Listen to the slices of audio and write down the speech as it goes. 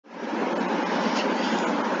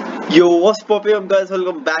Yo, what's popping up, guys?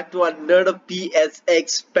 Welcome back to another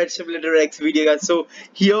PSX Pet Simulator X video, guys. So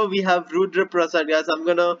here we have RUDRAPRASADS, guys. I'm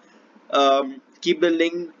gonna keep the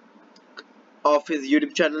link of his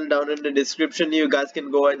YouTube channel down in the description. You guys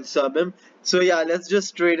can go and sub him. So yeah, let's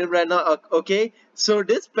just trade him right now. Okay, so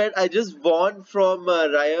this pet I just won from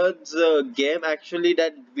Riot's game. Actually,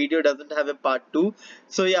 that video doesn't have a part 2.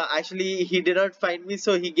 So yeah, actually he did not find me,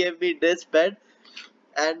 so he gave me this pet.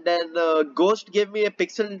 And then Ghost gave me a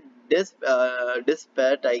pixel this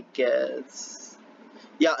pet, I guess.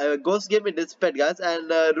 Yeah, Ghost gave me this pet, guys, and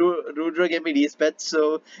Rudra gave me these pets.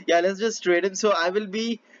 So yeah, let's just trade him. So I will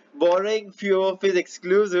be borrowing few of his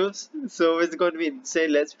exclusives. So it's going to be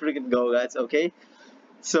insane. Let's freaking go, guys. Okay.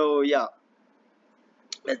 So yeah,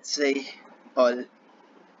 let's say all.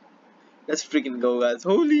 Let's freaking go, guys.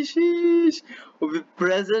 Holy sheesh! With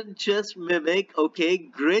present chest mimic. Okay,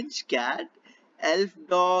 Grinch cat. Elf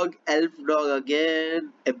dog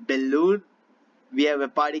again, a balloon. We have a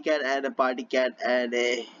party cat and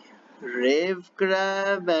a rave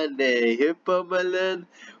crab and a hippo melon.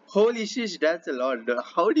 Holy shish, that's a lot.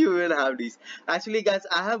 How do you even have these? Actually, guys,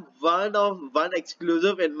 I have one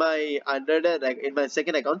exclusive in my in my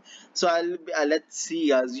second account. So let's see,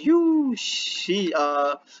 guys.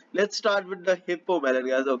 Let's start with the hippo melon,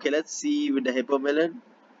 guys. Okay, let's see with the hippo melon.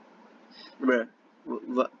 Bruh.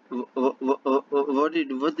 What are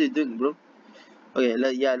you doing, bro? Okay,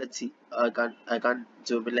 yeah, let's see. I can't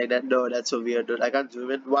zoom in like that. No, that's so weird, dude. I can't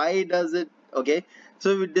zoom in. Why does it? Okay,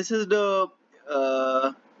 so this is the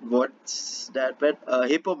what's that pet?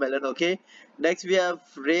 Hippo melon. Okay, next we have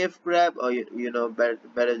rave crab. Oh, you know,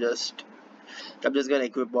 better just. I'm just gonna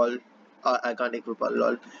equip all. I can't equip all.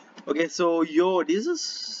 Lol. Okay, so yo, this is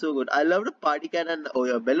so good. I love the party cat and oh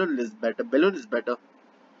yeah, balloon is better. Balloon is better.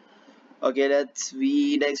 Okay,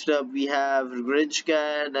 next up we have Grinch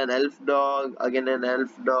Cat, an elf dog, again an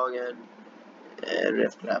elf dog, and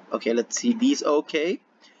Riff Crab. Okay, let's see these. Okay,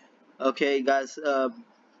 guys. I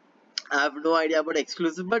have no idea about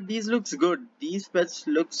exclusive, but these looks good. These pets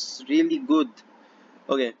looks really good.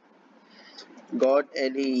 Okay, got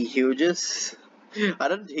any huges? I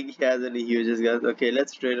don't think he has any huges, guys. Okay,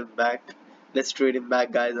 let's trade him back. Let's trade him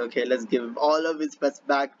back, guys. Okay, let's give him all of his pets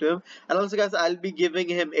back to him. And also, guys, I'll be giving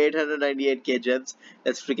him 898k gems.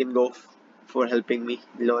 Let's freaking go for helping me.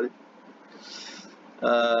 Lol.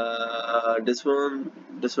 This one,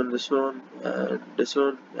 and this one,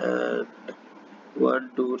 and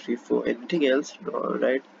 1, 2, 3, 4. Anything else? No,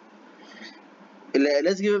 right?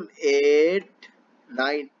 Let's give him 8,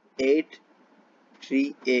 9, 8,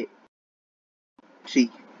 3, 8,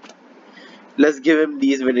 3. Let's give him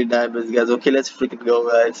these many diamonds, guys. Okay, let's freaking go,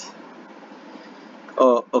 guys.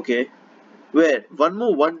 Oh, okay. Where? One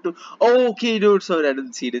more, 1, 2. Oh, okay, dude. Sorry, I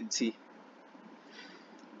didn't see.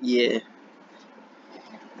 Yeah.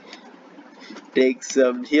 Take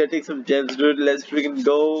some gems, dude. Let's freaking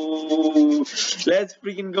go. Let's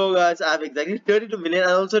freaking go, guys. I have exactly 32 million.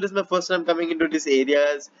 And also, this is my first time coming into these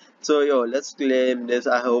areas. So, yo, let's claim this.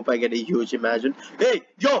 I hope I get a huge imagine. Hey,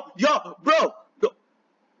 yo, bro.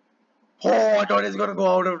 Oh, I thought it's gonna go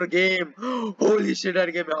out of the game. Holy shit,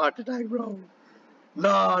 that gave me a heart attack, bro.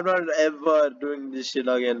 No, I'm not ever doing this shit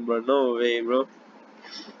again, bro. No way, bro.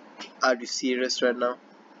 Are you serious right now?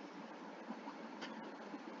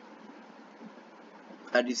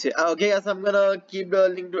 Are you serious? Okay, guys, I'm gonna keep the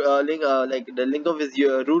link to like the link of his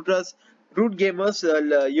RUDRAS Root Gamers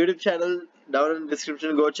YouTube channel down in the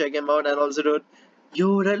description. Go check him out, and also, dude,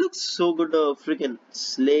 yo, that looks so good. Freaking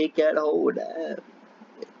slay cat. Oh damn.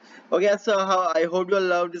 Okay, so I hope you all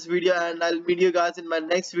loved this video, and I'll meet you guys in my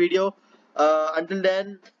next video. Until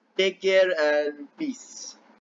then, take care and peace.